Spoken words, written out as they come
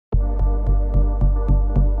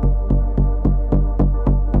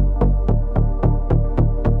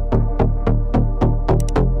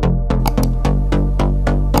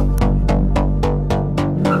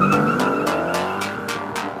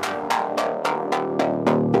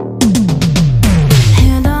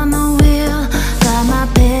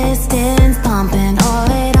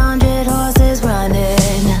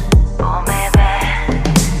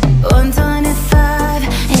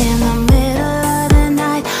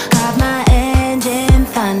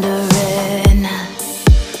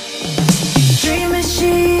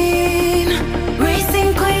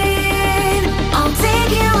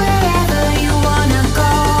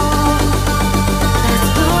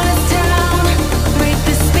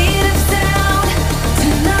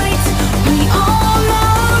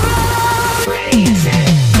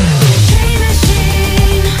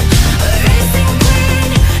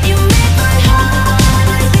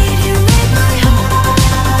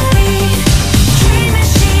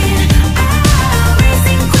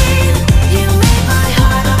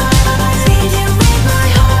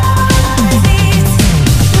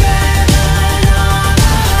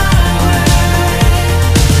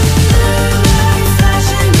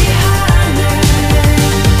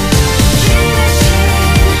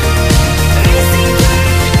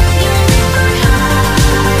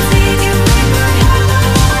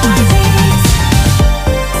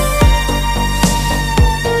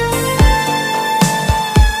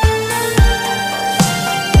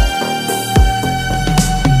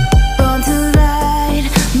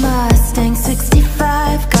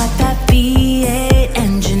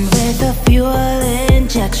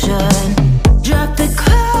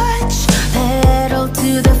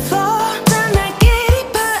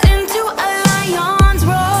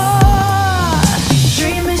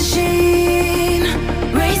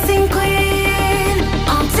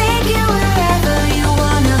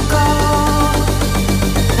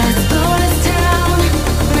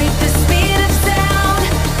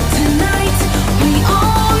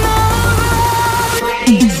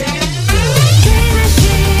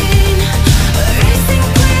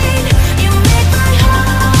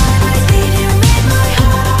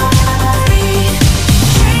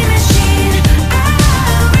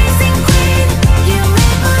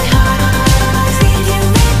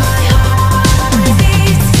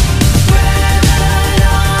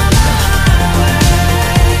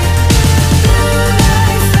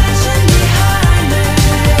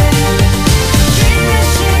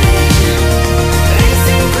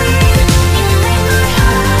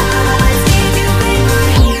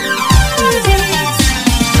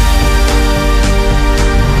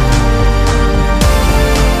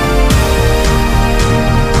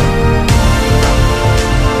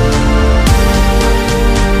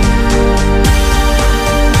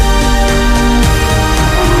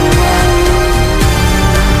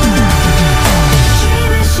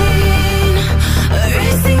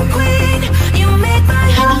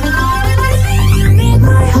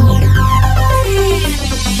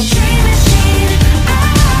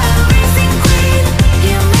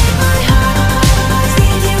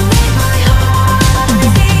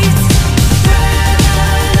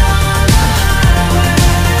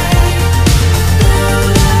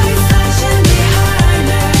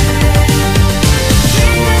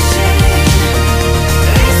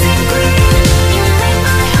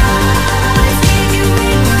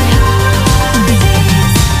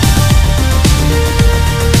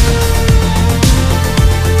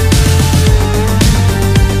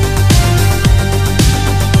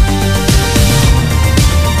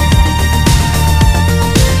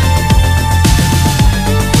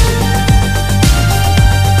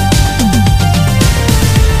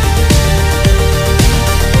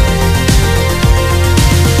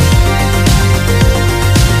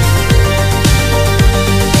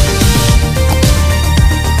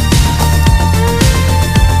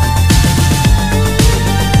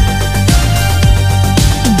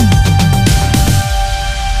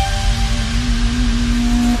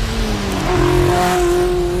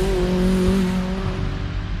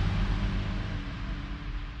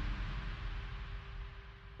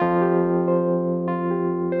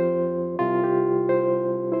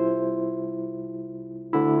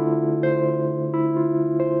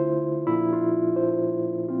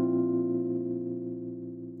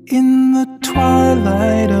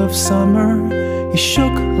You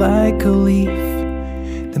shook like a leaf,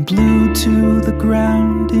 then blew to the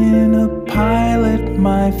ground in a pile at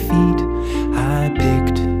my feet. I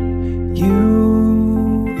picked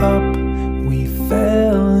you up, we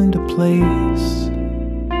fell into place.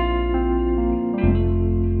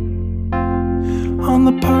 On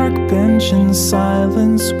the park bench in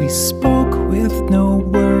silence, we spoke with no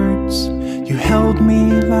words. You held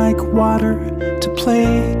me like water to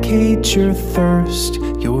placate your thirst,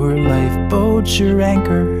 your lifeboat, your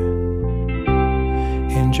anchor,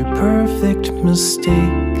 and your perfect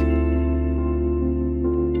mistake.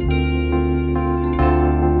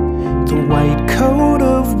 The white coat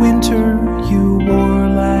of winter you wore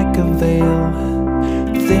like a veil,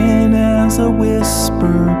 thin as a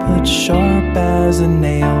whisper but sharp as a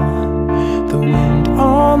nail. The wind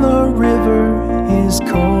on the river is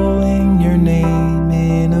calling your name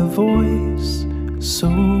in a voice so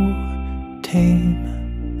tame.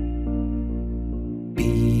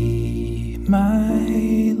 Be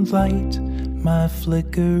my light, my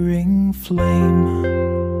flickering flame.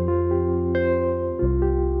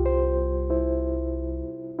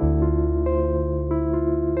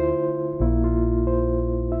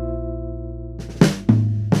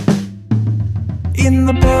 In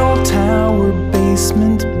the bell tower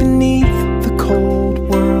basement beneath the cold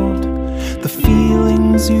world, the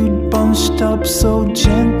feelings you'd bunched up so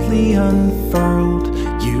gently unfurled.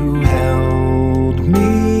 You held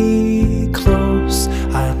me close,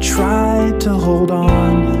 I tried to hold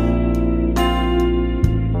on.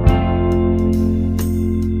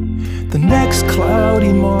 The next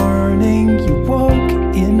cloudy morning you woke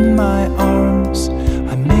in my arms.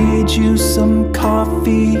 I made you some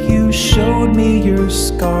coffee, you showed me your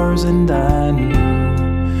scars, and I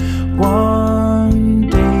knew one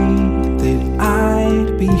day that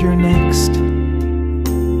I'd be your next.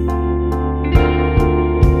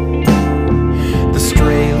 The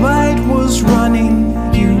stray light was running,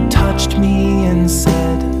 you touched me and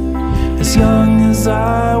said, as young as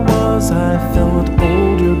I was, I felt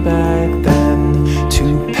older back then.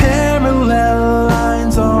 Two parallel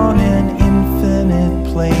lines on an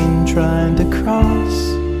infinite plane, trying to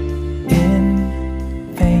cross in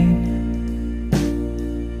vain.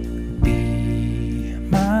 Be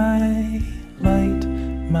my light,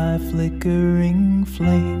 my flickering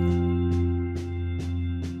flame.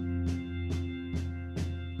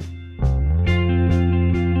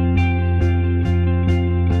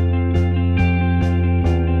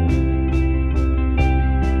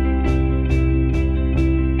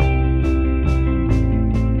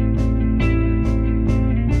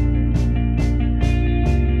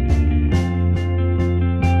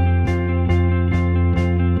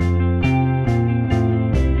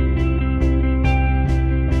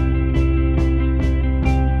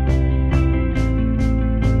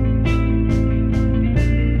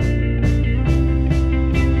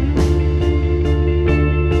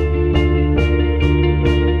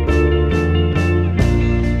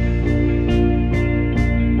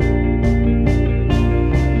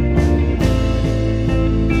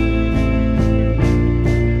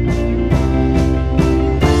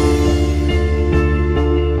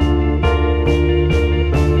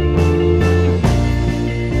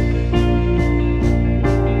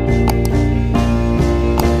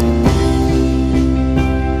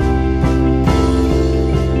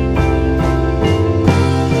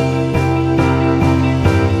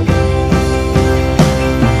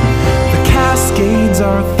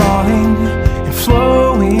 Are thawing and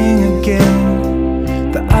flowing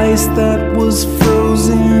again. The ice that was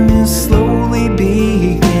frozen is slowly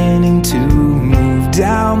beginning to move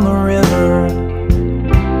down the river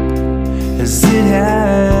as it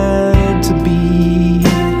had to be.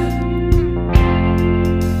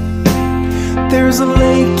 There's a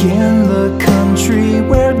lake in the country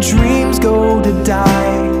where dreams go to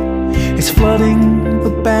die. It's flooding the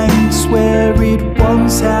banks where it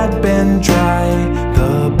once had been dry.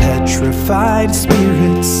 The petrified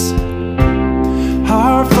spirits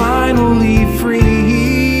are finally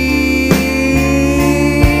free.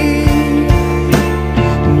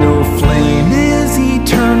 No flame is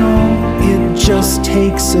eternal, it just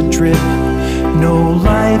takes a drip. No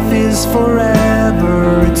life is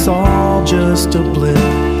forever, it's all just a blip.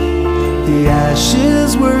 The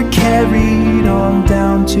ashes were carried on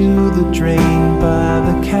down to the drain by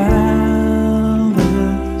the callous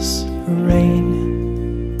rain.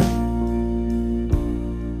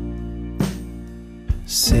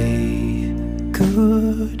 Say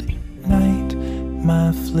good night,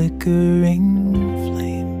 my flickering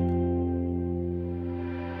flame.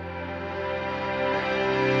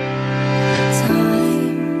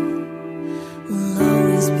 Time will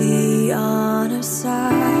always be on our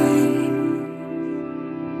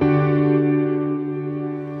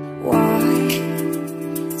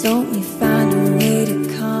Don't we find a way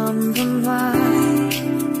to compromise?